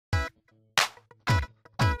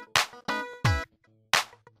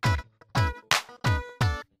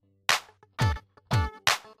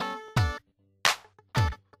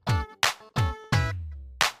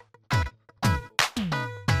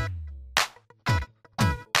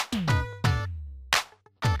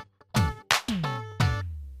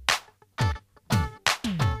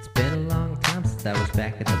since I was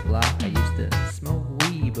back at the block. I used to smoke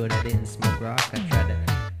weed, but I didn't smoke rock. I tried to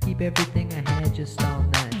keep everything I had just all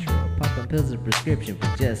natural, popping pills and prescription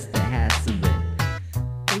for just the hassle of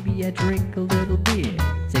it. Maybe I drink a little beer,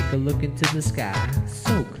 take a look into the sky,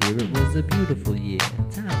 so clear it was a beautiful year.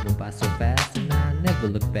 Time went by so fast and I never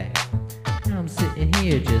looked back. Now I'm sitting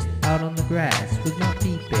here just out on the grass with my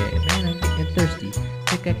feet bare. Man, I'm getting thirsty,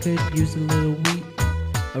 think I could use a little wheat,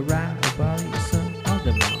 a rye, a barley, or some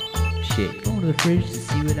other malt. Shit, go to the fridge to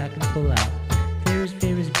see what I can pull out. Ferris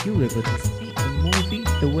Bueller, but this ain't a movie.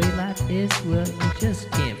 The way life is, well, you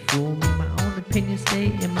just can't fool me. My own opinion stay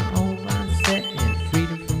in my own mindset, and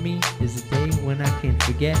freedom for me is a day when I can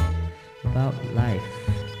forget about life.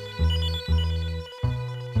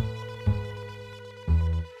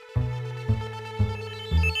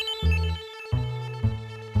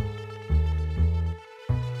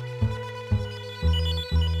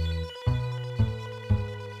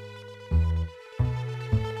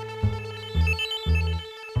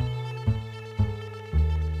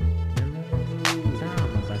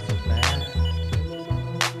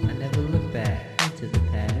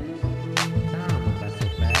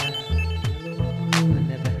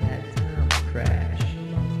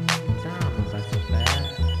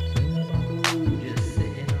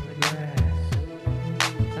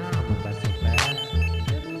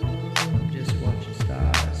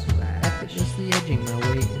 Edging my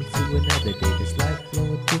way into another day. This life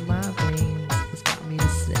flowing through my veins, it's got me to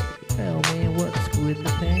say, hell man, what's with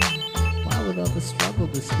the pain? Why with all the struggle,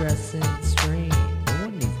 the stress and strain? No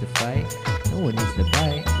one needs to fight, no one needs to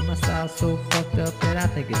bite. My style's so fucked up that I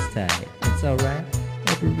think it's tight. It's alright,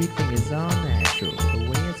 everything is all natural, the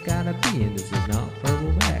way it's gotta be, and this is not perfect.